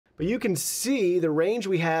But you can see the range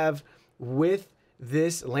we have with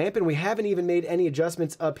this lamp, and we haven't even made any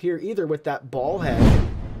adjustments up here either with that ball head.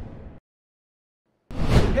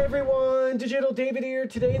 Hey everyone, Digital David here.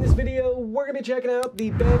 Today in this video, we're going to be checking out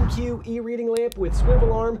the BenQ eReading lamp with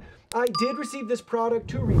swivel arm. I did receive this product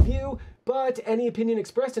to review, but any opinion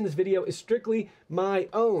expressed in this video is strictly my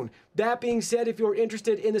own. That being said, if you're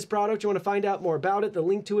interested in this product, you want to find out more about it, the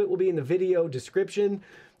link to it will be in the video description.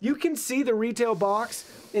 You can see the retail box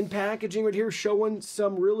and packaging right here showing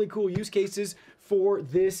some really cool use cases for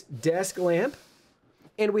this desk lamp.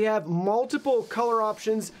 And we have multiple color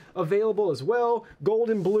options available as well. Gold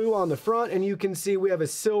and blue on the front, and you can see we have a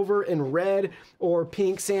silver and red or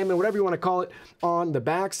pink, salmon, whatever you want to call it, on the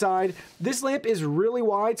back side. This lamp is really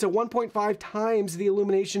wide, so 1.5 times the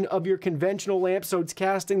illumination of your conventional lamp, so it's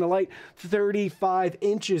casting the light 35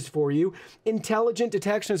 inches for you. Intelligent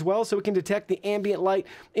detection as well, so it can detect the ambient light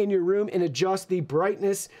in your room and adjust the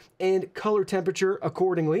brightness and color temperature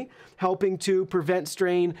accordingly, helping to prevent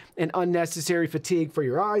strain and unnecessary fatigue for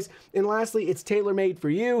your eyes. And lastly, it's tailor-made for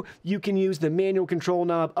you. You can use the manual control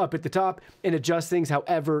knob up at the top and adjust things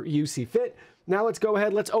however you see fit. Now let's go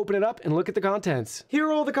ahead, let's open it up and look at the contents. Here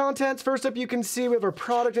are all the contents. First up, you can see we have our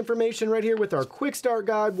product information right here with our quick start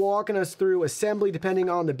guide walking us through assembly depending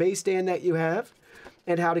on the base stand that you have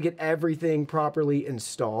and how to get everything properly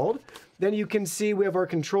installed. Then you can see we have our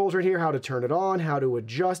controls right here, how to turn it on, how to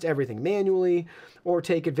adjust everything manually, or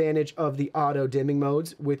take advantage of the auto dimming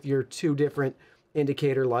modes with your two different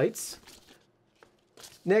indicator lights.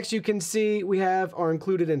 Next, you can see we have our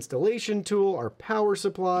included installation tool, our power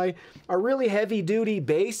supply, our really heavy duty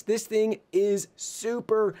base. This thing is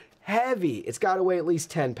super heavy. It's got to weigh at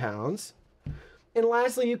least 10 pounds. And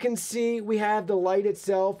lastly, you can see we have the light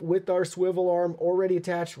itself with our swivel arm already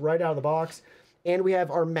attached right out of the box. And we have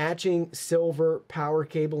our matching silver power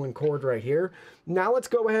cable and cord right here. Now let's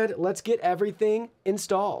go ahead, let's get everything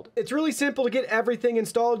installed. It's really simple to get everything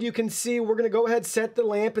installed. You can see we're gonna go ahead, set the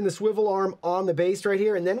lamp and the swivel arm on the base right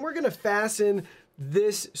here, and then we're gonna fasten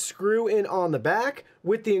this screw in on the back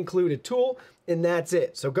with the included tool, and that's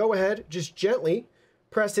it. So go ahead, just gently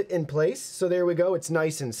press it in place. So there we go, it's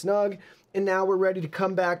nice and snug. And now we're ready to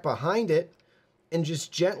come back behind it and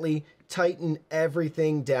just gently tighten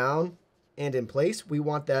everything down and in place. We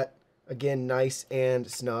want that, again, nice and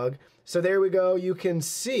snug. So there we go. You can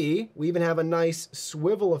see we even have a nice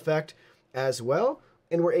swivel effect as well.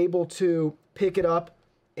 And we're able to pick it up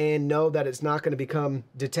and know that it's not going to become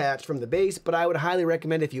detached from the base. But I would highly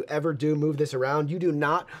recommend if you ever do move this around, you do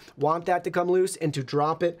not want that to come loose and to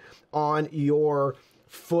drop it on your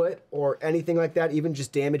foot or anything like that, even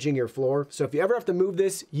just damaging your floor. So if you ever have to move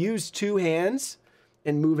this, use two hands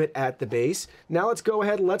and move it at the base. Now let's go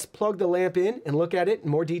ahead and let's plug the lamp in and look at it in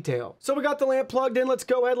more detail. So we got the lamp plugged in. Let's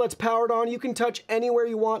go ahead, let's power it on. You can touch anywhere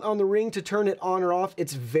you want on the ring to turn it on or off.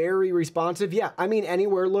 It's very responsive. Yeah, I mean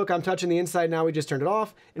anywhere. Look, I'm touching the inside now. We just turned it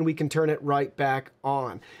off and we can turn it right back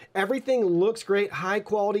on. Everything looks great. High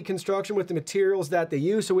quality construction with the materials that they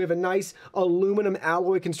use. So we have a nice aluminum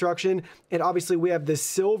alloy construction, and obviously we have the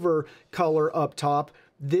silver color up top.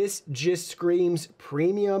 This just screams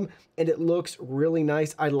premium and it looks really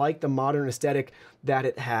nice. I like the modern aesthetic that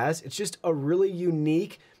it has. It's just a really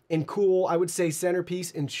unique and cool, I would say,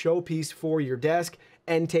 centerpiece and showpiece for your desk,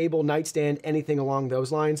 end table, nightstand, anything along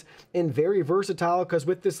those lines. And very versatile because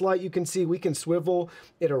with this light, you can see we can swivel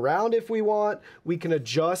it around if we want. We can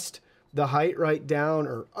adjust the height right down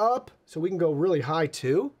or up. So we can go really high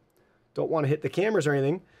too. Don't want to hit the cameras or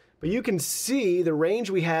anything, but you can see the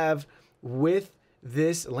range we have with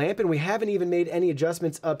this lamp, and we haven't even made any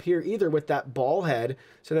adjustments up here either with that ball head,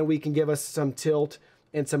 so then we can give us some tilt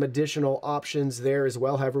and some additional options there as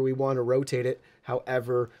well, however we want to rotate it,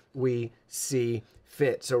 however we see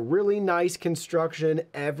fit. So really nice construction.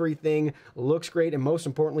 Everything looks great, and most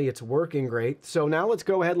importantly, it's working great. So now let's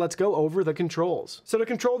go ahead, let's go over the controls. So to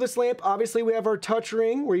control this lamp, obviously we have our touch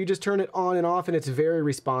ring where you just turn it on and off and it's very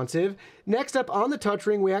responsive. Next up on the touch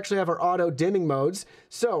ring, we actually have our auto dimming modes.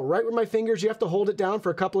 So right with my fingers, you have to hold it down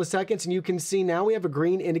for a couple of seconds and you can see now we have a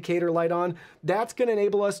green indicator light on. That's going to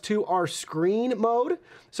enable us to our screen mode.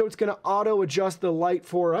 So it's going to auto adjust the light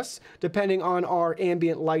for us depending on our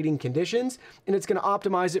ambient lighting conditions. And it's going to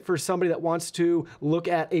optimize it for somebody that wants to look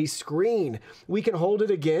at a screen. We can hold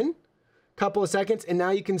it again, couple of seconds, and now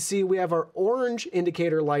you can see we have our orange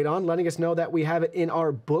indicator light on, letting us know that we have it in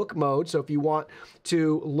our book mode. So if you want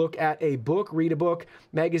to look at a book, read a book,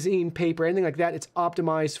 magazine, paper, anything like that, it's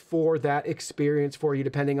optimized for that experience for you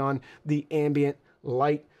depending on the ambient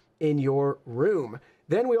light in your room.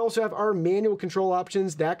 Then we also have our manual control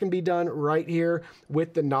options. That can be done right here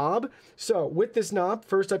with the knob. So with this knob,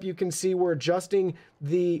 first up, you can see we're adjusting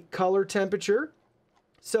the color temperature.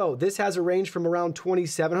 So this has a range from around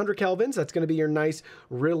 2700 kelvins. That's going to be your nice,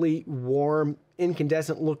 really warm,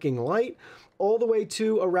 incandescent looking light, all the way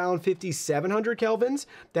to around 5700 kelvins.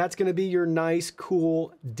 That's going to be your nice,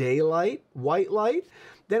 cool daylight, white light.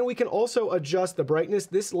 Then we can also adjust the brightness.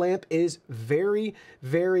 This lamp is very,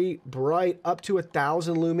 very bright, up to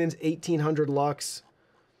 1000 lumens, 1800 lux.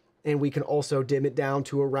 And we can also dim it down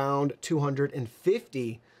to around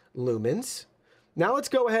 250 lumens. Now let's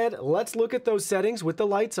go ahead, let's look at those settings with the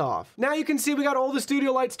lights off. Now you can see we got all the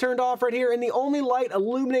studio lights turned off right here, and the only light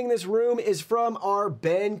illuminating this room is from our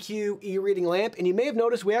BenQ eReading lamp. And you may have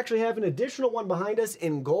noticed we actually have an additional one behind us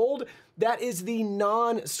in gold. That is the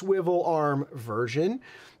non-swivel arm version.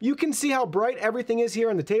 You can see how bright everything is here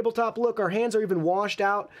on the tabletop. Look, our hands are even washed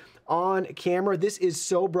out on camera. This is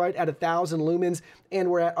so bright at 1000 lumens, and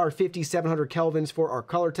we're at our 5700 kelvins for our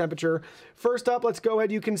color temperature. First up, let's go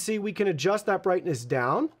ahead. You can see we can adjust that brightness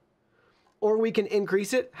down, or we can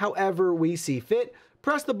increase it however we see fit.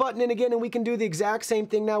 Press the button in again, and we can do the exact same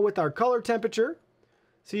thing now with our color temperature.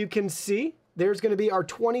 So you can see there's going to be our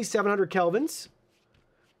 2700 kelvins,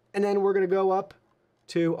 and then we're going to go up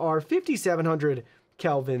to our 5700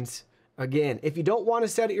 kelvins. Again, if you don't want to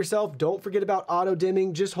set it yourself, don't forget about auto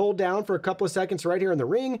dimming. Just hold down for a couple of seconds right here in the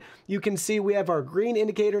ring. You can see we have our green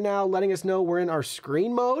indicator now letting us know we're in our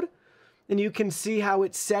screen mode. And you can see how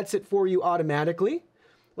it sets it for you automatically.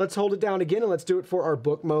 Let's hold it down again and let's do it for our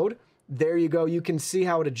book mode. There you go. You can see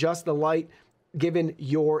how it adjusts the light given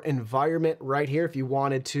your environment right here if you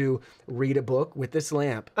wanted to read a book with this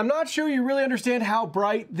lamp. I'm not sure you really understand how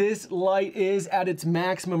bright this light is at its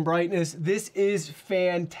maximum brightness. This is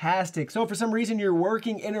fantastic. So if for some reason you're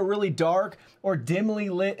working in a really dark or dimly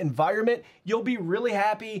lit environment, you'll be really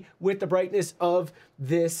happy with the brightness of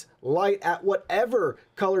this light at whatever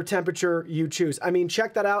color temperature you choose. I mean,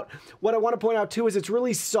 check that out. What I want to point out too is it's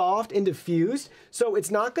really soft and diffused, so it's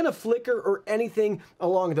not going to flicker or anything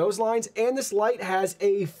along those lines. And this light has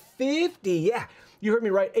a 50, yeah, you heard me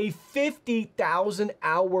right, a 50,000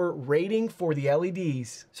 hour rating for the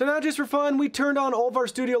LEDs. So now just for fun, we turned on all of our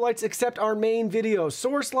studio lights except our main video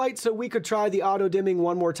source light so we could try the auto dimming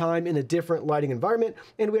one more time in a different lighting environment.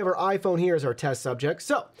 And we have our iPhone here as our test subject.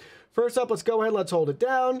 So first up, let's go ahead, let's hold it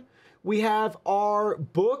down. We have our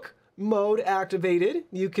book mode activated.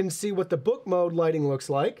 You can see what the book mode lighting looks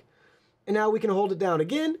like. And now we can hold it down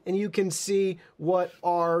again, and you can see what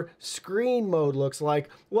our screen mode looks like.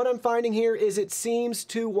 What I'm finding here is it seems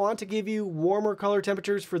to want to give you warmer color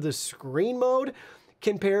temperatures for the screen mode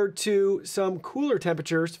compared to some cooler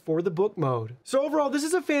temperatures for the book mode. So overall, this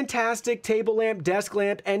is a fantastic table lamp, desk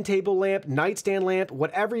lamp, end table lamp, nightstand lamp,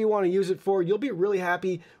 whatever you want to use it for. You'll be really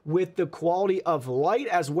happy with the quality of light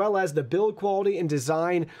as well as the build quality and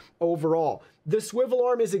design overall. The swivel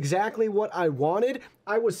arm is exactly what I wanted.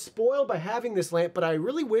 I was spoiled by having this lamp, but I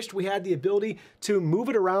really wished we had the ability to move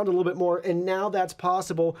it around a little bit more, and now that's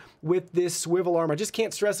possible with this swivel arm. I just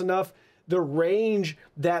can't stress enough the range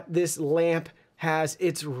that this lamp has.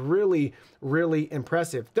 It's really, really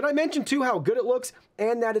impressive. Did I mention too how good it looks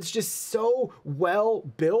and that it's just so well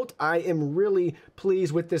built? I am really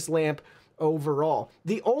pleased with this lamp overall.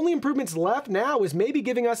 The only improvements left now is maybe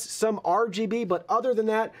giving us some RGB, but other than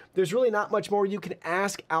that, there's really not much more you can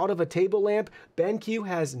ask out of a table lamp. BenQ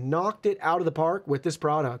has knocked it out of the park with this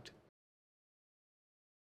product.